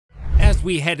As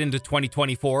we head into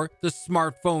 2024, the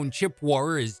smartphone chip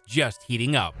war is just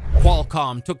heating up.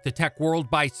 Qualcomm took the tech world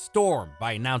by storm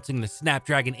by announcing the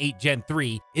Snapdragon 8 Gen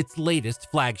 3, its latest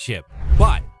flagship.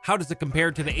 But how does it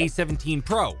compare to the A17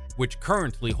 Pro, which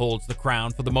currently holds the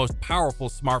crown for the most powerful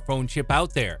smartphone chip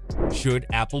out there? Should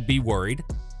Apple be worried?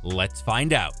 Let's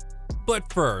find out.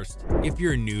 But first, if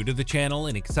you're new to the channel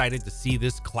and excited to see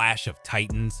this clash of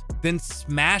titans, then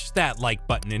smash that like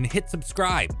button and hit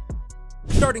subscribe.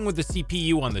 Starting with the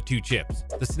CPU on the two chips,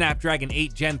 the Snapdragon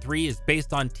 8 Gen 3 is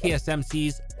based on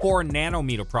TSMC's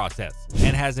 4nm process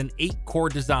and has an 8-core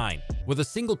design, with a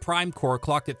single prime core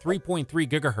clocked at 3.3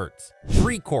 GHz,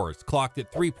 3 cores clocked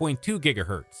at 3.2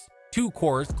 GHz, 2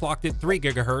 cores clocked at 3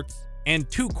 GHz, and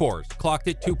 2 cores clocked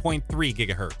at 2.3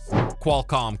 GHz.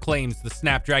 Qualcomm claims the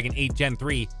Snapdragon 8 Gen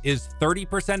 3 is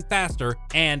 30% faster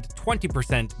and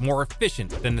 20% more efficient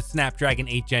than the Snapdragon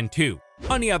 8 Gen 2.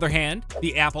 On the other hand,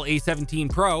 the Apple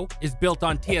A17 Pro is built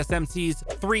on TSMC's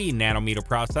 3nm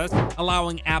process,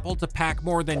 allowing Apple to pack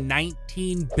more than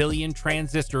 19 billion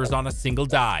transistors on a single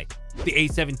die. The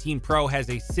A17 Pro has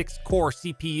a 6-core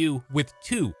CPU with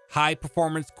 2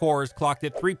 high-performance cores clocked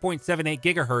at 3.78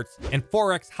 GHz and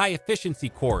 4x high-efficiency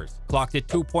cores clocked at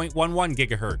 2.11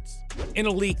 GHz. In a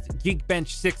leaked Geekbench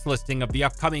 6 listing of the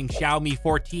upcoming Xiaomi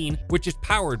 14, which is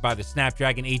powered by the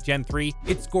Snapdragon 8 Gen 3,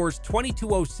 it scores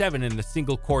 2207 in the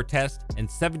single-core test and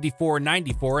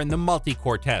 7494 in the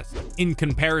multi-core test. In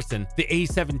comparison, the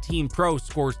A17 Pro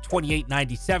scores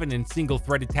 2897 in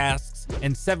single-threaded tasks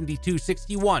and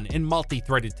 7261 in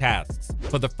multi-threaded tasks.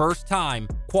 For the first time,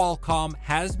 Qualcomm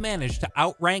has managed to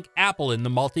outrank Apple in the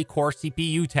multi-core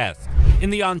CPU test. In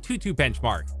the Antutu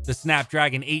benchmark, the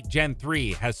Snapdragon 8 Gen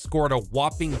 3 has scored a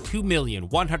whopping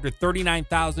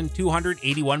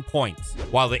 2,139,281 points,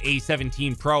 while the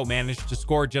A17 Pro managed to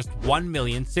score just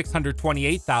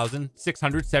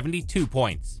 1,628,672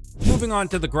 points. Moving on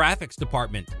to the graphics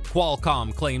department,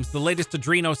 Qualcomm claims the latest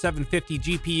Adreno 750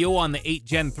 GPU on the 8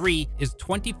 Gen 3 is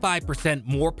 25%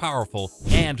 more powerful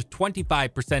and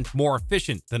 25% more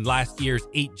efficient than last year's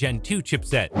 8 Gen 2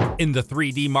 chipset. In the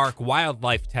 3D Mark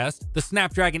Wildlife test, the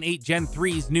Snapdragon 8 Gen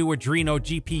 3's new Adreno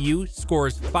GPU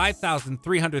scores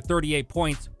 5,338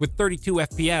 points with 32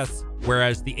 FPS,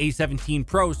 whereas the A17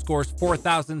 Pro scores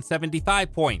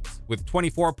 4,075 points with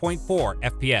 24.4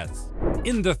 FPS.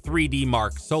 In the 3D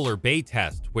Mark Solar Bay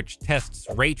test, which tests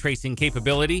ray tracing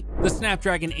capability, the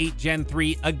Snapdragon 8 Gen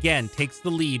 3 again takes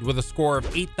the lead with a score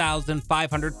of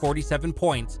 8,547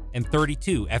 points and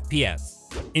 32 FPS.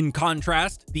 In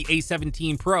contrast, the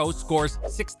A17 Pro scores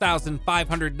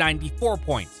 6,594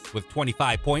 points with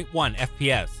 25.1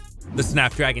 FPS. The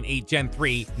Snapdragon 8 Gen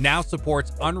 3 now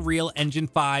supports Unreal Engine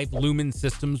 5 Lumen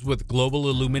systems with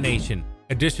global illumination.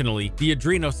 Additionally, the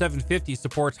Adreno 750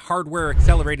 supports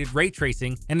hardware-accelerated ray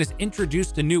tracing and has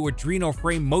introduced a new Adreno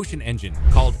frame motion engine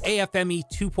called AFME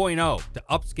 2.0 to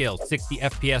upscale 60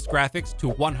 FPS graphics to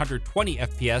 120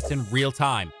 FPS in real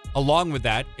time. Along with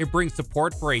that, it brings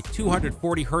support for a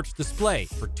 240Hz display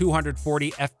for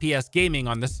 240 FPS gaming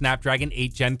on the Snapdragon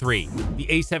 8 Gen 3. The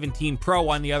A17 Pro,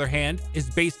 on the other hand, is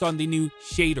based on the new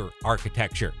shader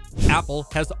architecture. Apple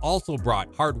has also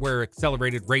brought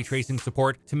hardware-accelerated ray tracing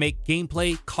support to make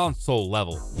gameplay console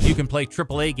level. You can play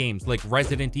AAA games like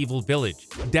Resident Evil Village,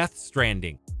 Death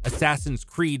Stranding, Assassin's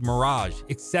Creed Mirage,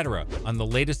 etc. on the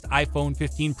latest iPhone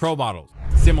 15 Pro models.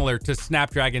 Similar to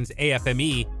Snapdragon's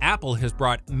AFME, Apple has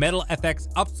brought Metal FX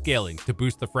upscaling to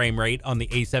boost the frame rate on the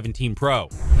A17 Pro.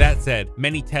 That said,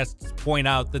 many tests point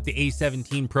out that the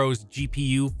A17 Pro's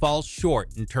GPU falls short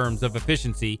in terms of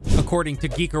efficiency. According to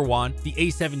GeekerOne, the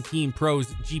A17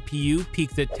 Pro's GPU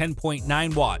peaks at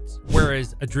 10.9 watts,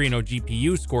 whereas Adreno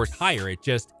GPU scores higher at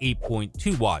just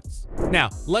 8.2 watts. Now,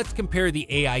 let's compare the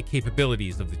AI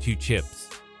capabilities of the two chips.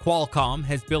 Qualcomm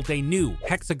has built a new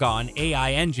Hexagon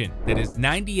AI Engine that is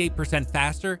 98%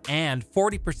 faster and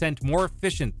 40% more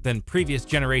efficient than previous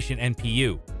generation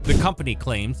NPU. The company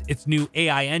claims its new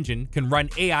AI engine can run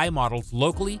AI models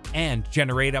locally and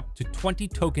generate up to 20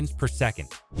 tokens per second.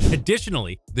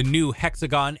 Additionally, the new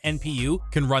Hexagon NPU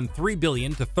can run 3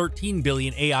 billion to 13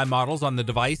 billion AI models on the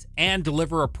device and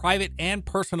deliver a private and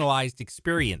personalized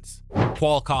experience.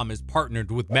 Qualcomm has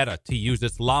partnered with Meta to use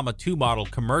its Llama 2 model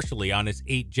commercially on its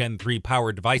 8 Gen 3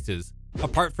 powered devices.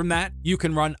 Apart from that, you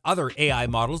can run other AI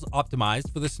models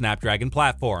optimized for the Snapdragon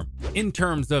platform. In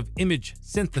terms of image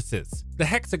synthesis, The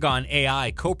Hexagon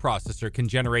AI coprocessor can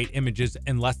generate images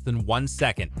in less than 1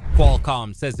 second.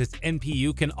 Qualcomm says its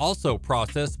NPU can also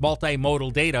process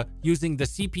multimodal data using the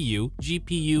CPU,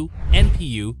 GPU,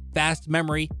 NPU, fast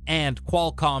memory, and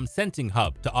Qualcomm Sensing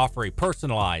Hub to offer a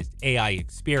personalized AI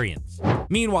experience.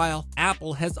 Meanwhile,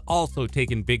 Apple has also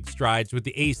taken big strides with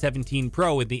the A17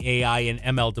 Pro in the AI and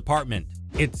ML department.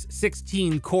 Its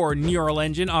 16-core neural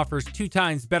engine offers 2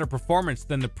 times better performance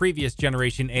than the previous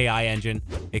generation AI engine.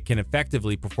 It can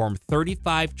effectively perform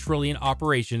 35 trillion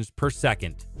operations per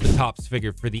second. The TOPS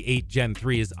figure for the 8 Gen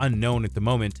 3 is unknown at the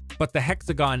moment, but the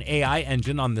Hexagon AI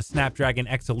engine on the Snapdragon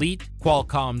X Elite,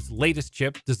 Qualcomm's latest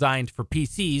chip designed for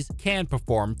PCs, can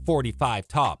perform 45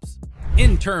 TOPS.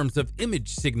 In terms of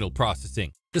image signal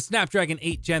processing, the Snapdragon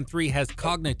 8 Gen 3 has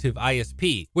cognitive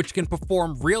ISP, which can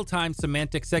perform real-time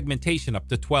semantic segmentation up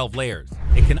to 12 layers.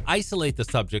 It can isolate the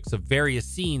subjects of various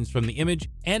scenes from the image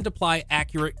and apply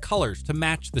accurate colors to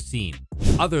match the scene.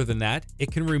 Other than that, it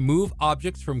can remove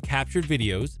objects from captured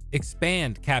videos,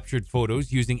 expand captured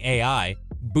photos using AI,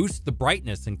 boost the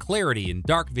brightness and clarity in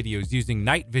dark videos using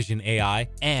night vision AI,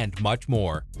 and much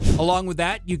more. Along with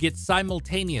that, you get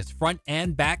simultaneous front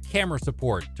and back camera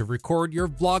support to record your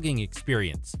vlogging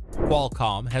experience.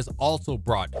 Qualcomm has also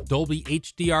brought Dolby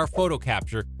HDR photo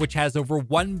capture, which has over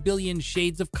 1 billion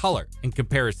shades of color in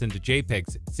comparison to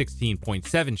JPEG's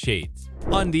 16.7 shades.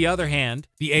 On the other hand,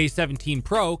 the A17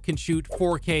 Pro can shoot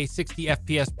 4K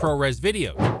 60fps ProRes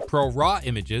videos, Pro RAW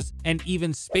images, and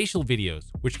even spatial videos,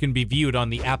 which can be viewed on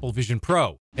the Apple Vision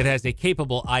Pro. It has a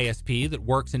capable ISP that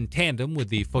works in tandem with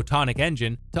the photonic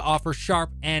engine to offer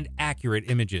sharp and accurate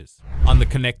images. On the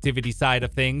connectivity side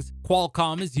of things,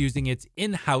 Qualcomm is using its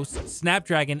in-house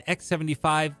Snapdragon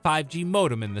X75 5G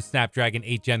modem in the Snapdragon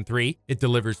 8 Gen 3. It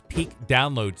delivers peak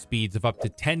download speeds of up to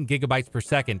 10 gigabytes per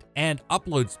second and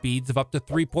upload speeds of up to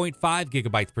 3.5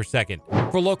 gigabytes per second.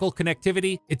 For local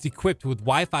connectivity, it's equipped with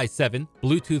Wi-Fi 7,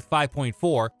 Bluetooth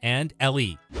 5.4, and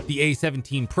LE. The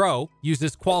A17 Pro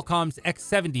uses Qualcomm's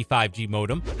X75 5G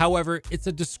modem, however, it's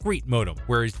a discrete modem,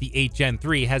 whereas the 8 Gen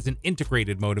 3 has an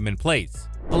integrated modem in place.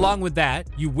 Along with that,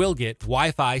 you will get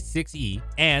Wi-Fi 6E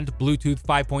and Bluetooth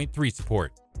 5.3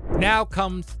 support. Now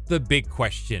comes the big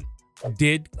question.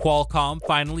 Did Qualcomm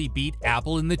finally beat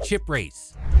Apple in the chip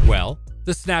race? Well,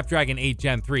 the Snapdragon 8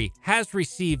 Gen 3 has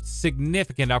received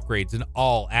significant upgrades in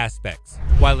all aspects.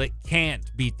 While it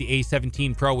can't beat the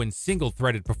A17 Pro in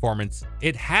single-threaded performance,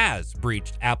 it has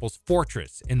breached Apple's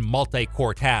fortress in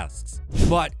multi-core tasks.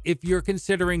 But if you're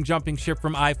considering jumping ship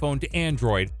from iPhone to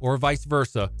Android, or vice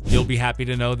versa, you'll be happy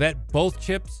to know that both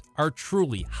chips are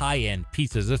truly high-end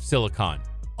pieces of silicon.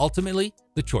 Ultimately,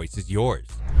 the choice is yours.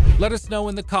 Let us know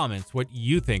in the comments what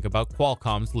you think about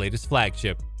Qualcomm's latest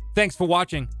flagship. Thanks for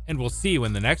watching, and we'll see you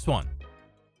in the next one.